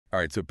All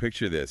right, so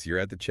picture this. You're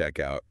at the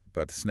checkout,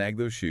 about to snag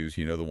those shoes,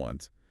 you know the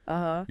ones.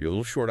 Uh-huh. You're a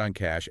little short on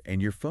cash,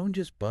 and your phone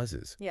just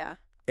buzzes. Yeah.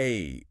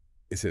 It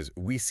says,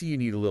 we see you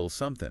need a little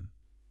something.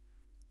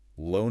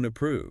 Loan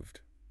approved.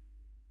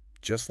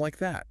 Just like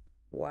that.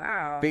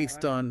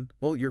 Based Wow. on,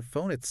 well, your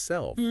phone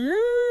itself.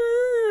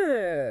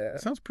 Yeah.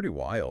 Sounds pretty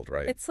wild,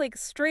 right? It's like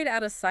straight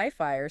out of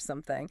sci-fi or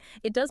something.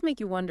 It does make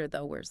you wonder,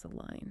 though, where's the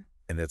line?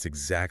 And that's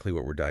exactly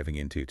what we're diving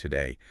into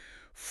today.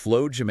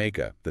 Flow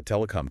Jamaica, the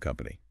telecom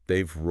company,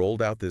 they've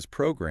rolled out this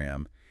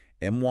program,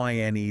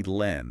 MYNE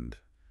Lend,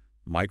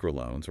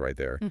 microloans right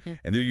there, Hmm.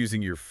 and they're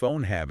using your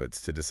phone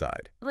habits to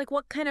decide. Like,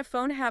 what kind of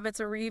phone habits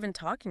are we even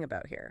talking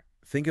about here?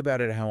 Think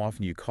about it, how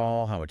often you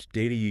call, how much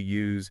data you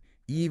use,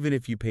 even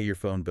if you pay your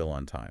phone bill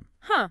on time.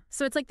 Huh.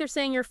 So it's like they're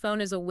saying your phone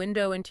is a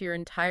window into your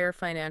entire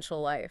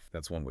financial life.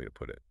 That's one way to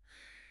put it.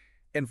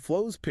 And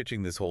Flow's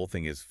pitching this whole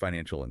thing as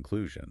financial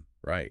inclusion,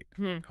 right?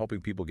 Hmm.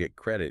 Helping people get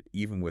credit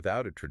even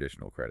without a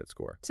traditional credit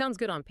score. Sounds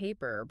good on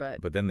paper,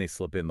 but But then they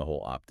slip in the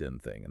whole opt-in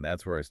thing, and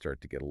that's where I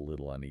start to get a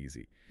little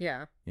uneasy,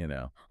 yeah. you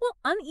know? Well,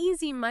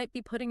 uneasy might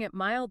be putting it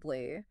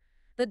mildly.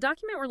 The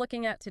document we're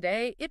looking at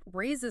today, it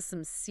raises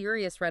some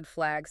serious red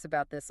flags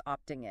about this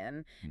opting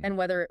in and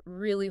whether it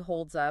really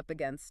holds up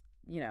against,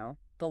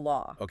 the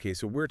law. Okay,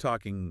 so we're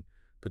talking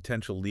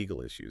potential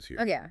legal issues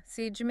Oh, here. yeah.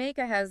 See,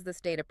 Jamaica has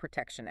this Data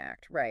Protection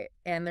Act, right?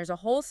 And there's a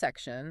whole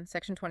section,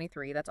 Section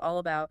 23, that's all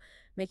about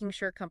making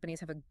sure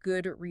companies have a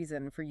good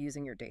reason for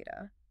using your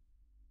data.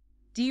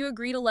 Do you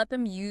agree to let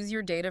them use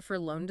your data for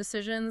loan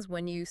decisions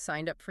when you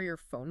signed up for your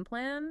phone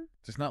plan?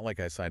 It's not like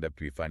I signed up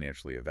to be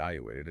financially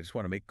evaluated. I just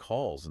want to make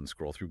calls and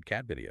scroll through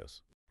cat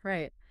videos.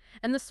 Right.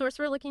 And the source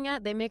we're looking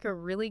at, they make a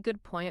really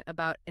good point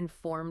about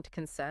informed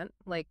consent,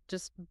 like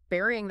just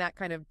burying that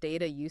kind of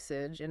data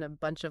usage in a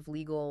bunch of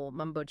legal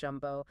mumbo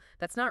jumbo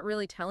that's not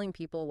really telling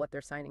people what they're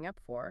signing up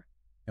for.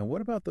 And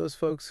what about those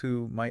folks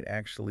who might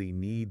actually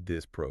need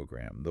this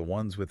program, the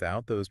ones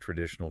without those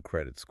traditional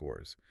credit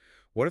scores?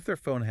 What if their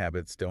phone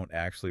habits don't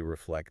actually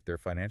reflect their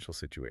financial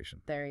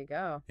situation? There you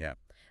go. Yeah.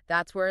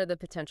 That's where the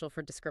potential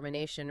for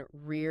discrimination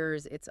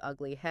rears its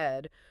ugly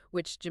head,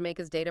 which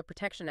Jamaica's Data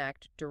Protection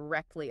Act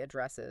directly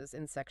addresses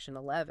in Section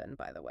 11,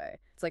 by the way.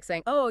 It's like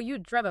saying, oh, you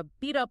drive a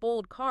beat up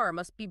old car,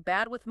 must be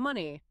bad with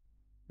money.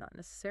 Not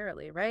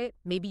necessarily, right?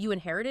 Maybe you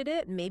inherited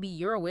it, maybe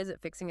you're a whiz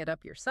at fixing it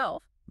up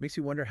yourself. Makes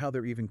you wonder how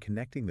they're even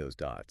connecting those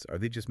dots. Are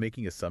they just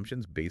making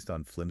assumptions based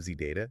on flimsy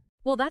data?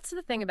 Well, that's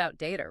the thing about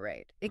data,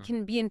 right? It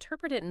can be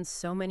interpreted in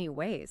so many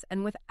ways,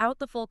 and without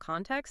the full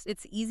context,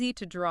 it's easy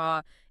to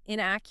draw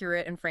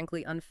inaccurate and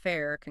frankly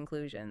unfair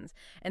conclusions.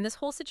 And this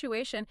whole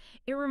situation,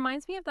 it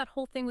reminds me of that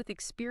whole thing with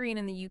Experian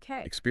in the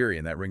UK.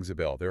 Experian, that rings a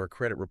bell. They're a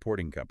credit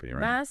reporting company, right?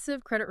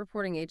 Massive credit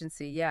reporting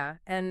agency, yeah.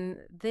 And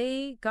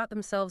they got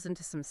themselves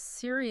into some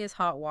serious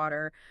hot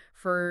water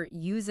for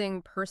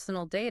using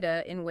personal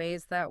data in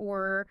ways that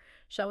were,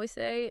 shall we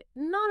say,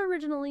 not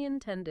originally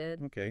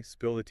intended. Okay,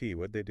 spill the tea.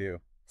 What'd they do?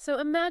 So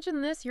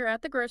imagine this, you're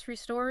at the grocery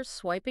store,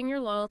 swiping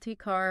your loyalty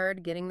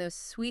card, getting those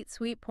sweet,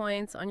 sweet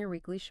points on your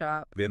weekly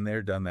shop. Been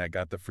there, done that,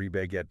 got the free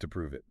baguette to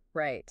prove it.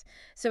 Right.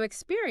 So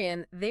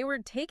Experian, they were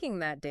taking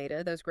that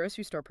data, those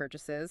grocery store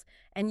purchases,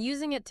 and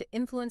using it to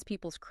influence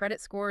people's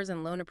credit scores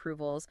and loan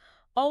approvals,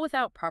 all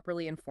without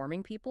properly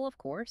informing people, of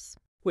course.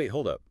 Wait,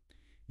 hold up.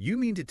 You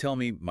mean to tell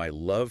me my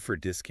love for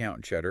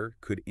discount cheddar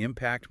could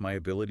impact my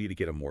ability to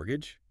get a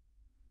mortgage?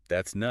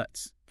 That's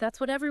nuts.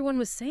 That's what everyone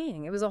was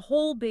saying. It was a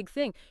whole big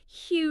thing.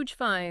 Huge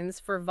fines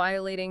for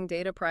violating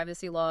data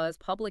privacy laws,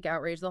 public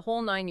outrage, the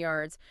whole nine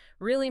yards.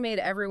 Really made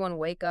everyone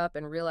wake up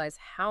and realize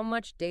how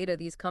much data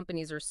these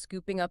companies are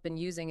scooping up and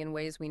using in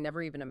ways we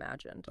never even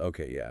imagined.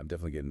 Okay, yeah, I'm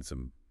definitely getting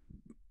some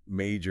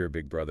major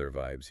Big Brother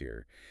vibes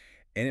here.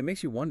 And it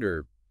makes you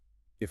wonder,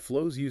 if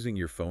Flow's using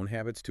your phone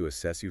habits to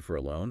assess you for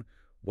a loan,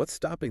 what's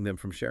stopping them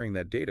from sharing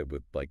that data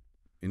with, like,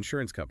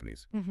 insurance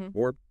companies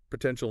or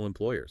potential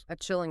employers? A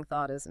chilling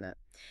thought, isn't it?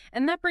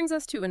 And that brings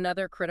us to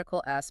another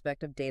critical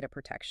aspect of data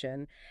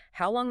protection,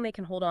 how long they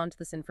can hold on to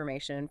this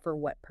information for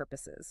what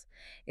purposes.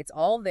 It's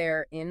all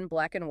there in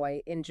black and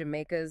white in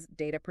Jamaica's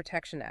Data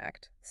Protection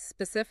Act,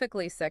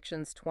 specifically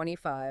sections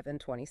 25 and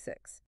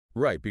 26.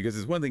 Right, because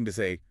it's one thing to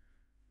say,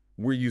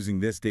 we're using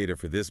this data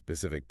for this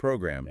specific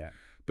program, Yeah.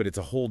 but it's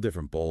a whole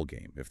different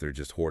ballgame if they're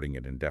just hoarding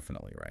it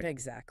indefinitely, right?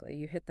 Exactly.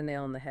 You hit the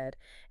nail on the head.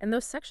 And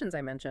those sections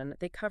I mentioned,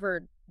 they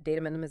cover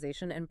data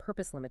minimization and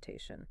purpose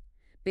limitation.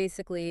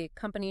 Basically,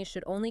 companies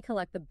should only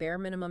collect the bare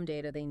minimum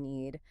data they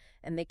need,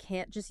 and they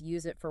can't just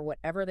use it for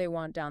whatever they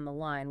want down the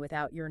line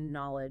without your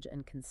knowledge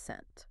and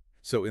consent.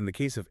 So in the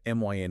case of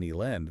MYNE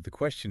Lend, the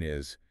question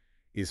is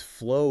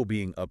Flow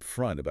being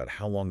upfront about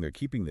how long they're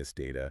keeping this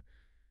data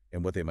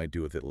and what they might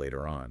do with it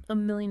later on? $1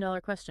 million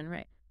question,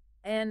 right?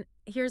 And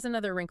here's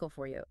another wrinkle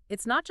for you.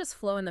 It's not just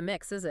Flow in the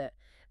mix, is it?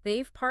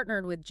 They've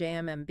partnered with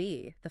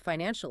JMMB, the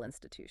financial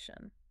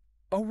institution.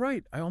 Oh,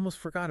 right. I almost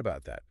forgot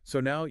about that. So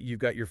now you've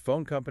got your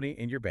phone company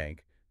and your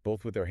bank,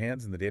 both with their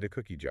hands in the data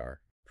cookie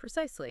jar.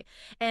 Precisely.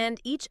 And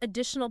each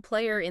additional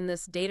player in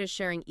this data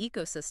sharing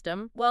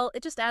ecosystem, well,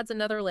 it just adds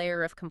another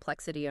layer of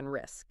complexity and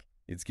risk.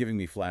 It's giving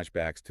me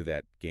flashbacks to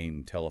that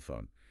game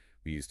Telephone.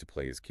 we used to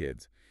play as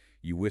kids.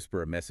 You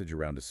whisper a message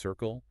around a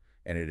circle,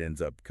 and it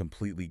ends up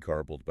completely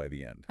garbled by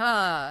the end.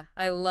 Ah,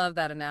 I love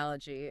that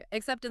analogy.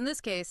 Except in this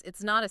case,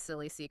 it's not a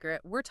silly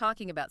secret. We're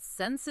talking about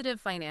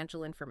sensitive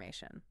financial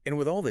information. And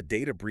with all the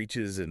data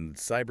breaches and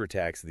cyber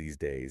attacks these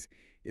days,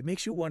 it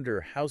makes you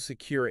wonder how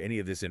secure any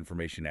of this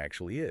information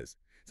actually is.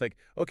 It's like,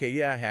 okay,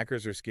 yeah,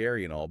 hackers are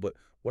scary and all, but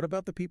what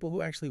about the people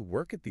who actually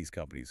work at these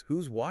companies?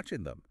 Who's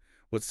watching them?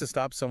 What's to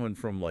stop someone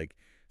from, like,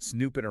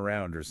 snooping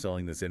around or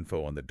selling this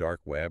info on the dark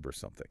web or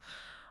something?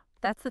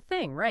 That's the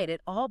thing, right?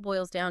 It all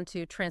boils down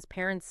to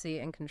transparency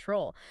and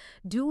control.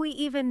 Do we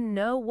even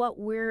know what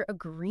we're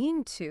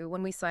agreeing to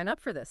when we sign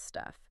up for this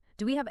stuff?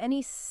 Do we have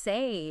any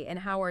say in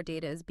how our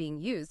data is being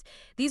used?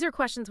 These are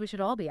questions we should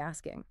all be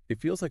asking.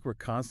 It feels like we're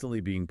constantly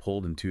being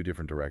pulled in two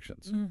different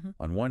directions.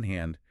 On one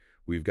hand,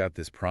 we've got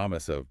this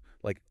promise of,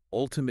 like,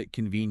 ultimate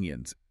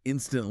convenience,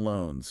 instant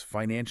loans,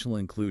 financial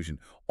inclusion,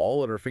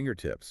 all at our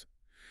fingertips.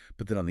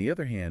 But then on the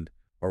other hand,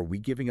 are we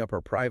giving up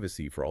our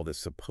privacy for all this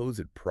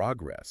supposed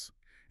progress?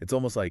 It's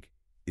almost like,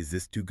 is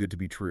this too good to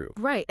be true?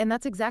 Right, and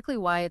that's exactly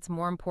why it's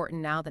more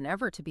important now than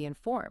ever to be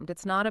informed.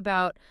 It's not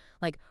about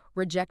like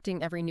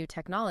rejecting every new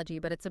technology,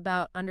 but it's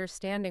about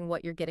understanding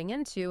what you're getting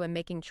into and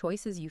making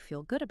choices you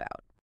feel good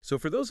about. So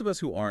for those of us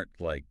who aren't,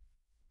 like,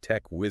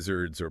 tech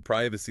wizards or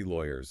privacy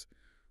lawyers,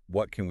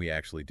 what can we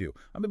actually do?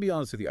 I'm going to be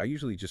honest with you, I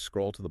usually just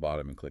scroll to the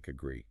bottom and click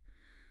agree.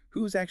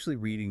 Who's actually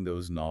reading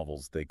those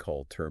novels they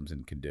call terms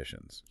and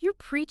conditions? You're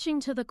preaching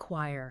to the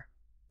choir.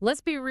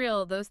 Let's be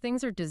real, those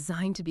things are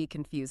designed to be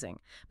confusing.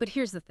 But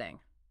here's the thing.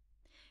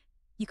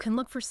 You can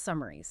look for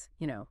summaries.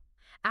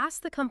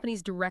 Ask the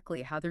companies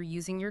directly how they're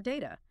using your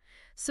data.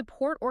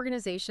 Support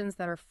organizations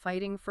that are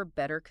fighting for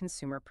better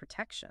consumer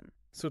protection.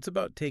 So it's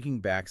about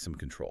taking back some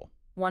control.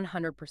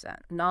 100%.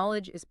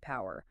 Knowledge is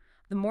power.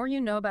 The more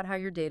you know about how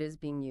your data is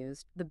being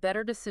used, the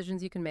better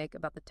decisions you can make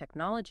about the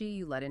technology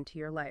you let into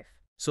your life.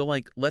 So,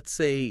 like, let's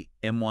say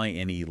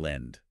MYNE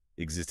Lend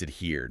existed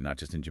here, not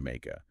just in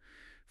Jamaica.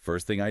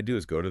 First thing I do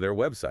is go to their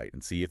website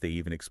and see if they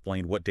even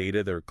explain what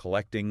data they're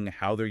collecting,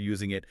 how they're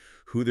using it,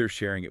 who they're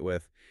sharing it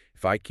with.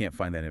 If I can't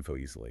find that info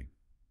easily,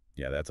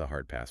 yeah, that's a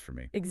hard pass for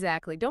me.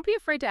 Exactly. Don't be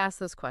afraid to ask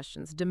those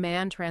questions.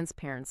 Demand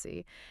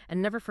transparency.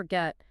 And never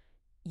forget,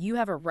 you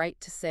have a right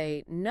to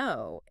say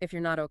no if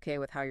you're not okay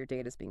with how your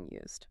data is being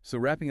used. So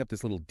wrapping up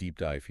this little deep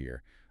dive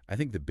here, I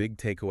think the big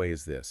takeaway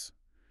is this.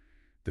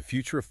 The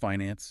future of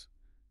finance,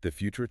 the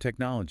future of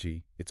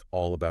technology, it's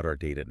all about our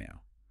data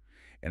now.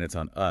 And it's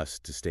on us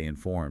to stay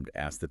informed,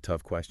 ask the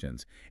tough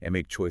questions, and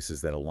make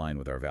choices that align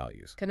with our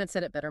values. Couldn't have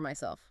said it better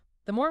myself.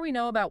 The more we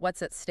know about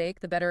what's at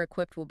stake, the better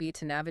equipped we'll be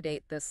to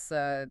navigate this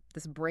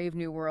brave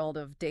new world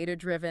of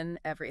data-driven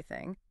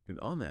everything. And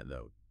on that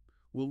note,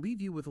 we'll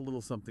leave you with a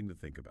little something to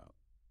think about.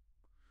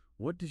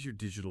 What does your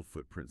digital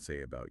footprint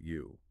say about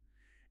you?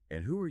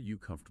 And who are you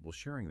comfortable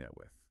sharing that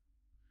with?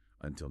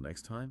 Until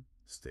next time,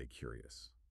 stay curious.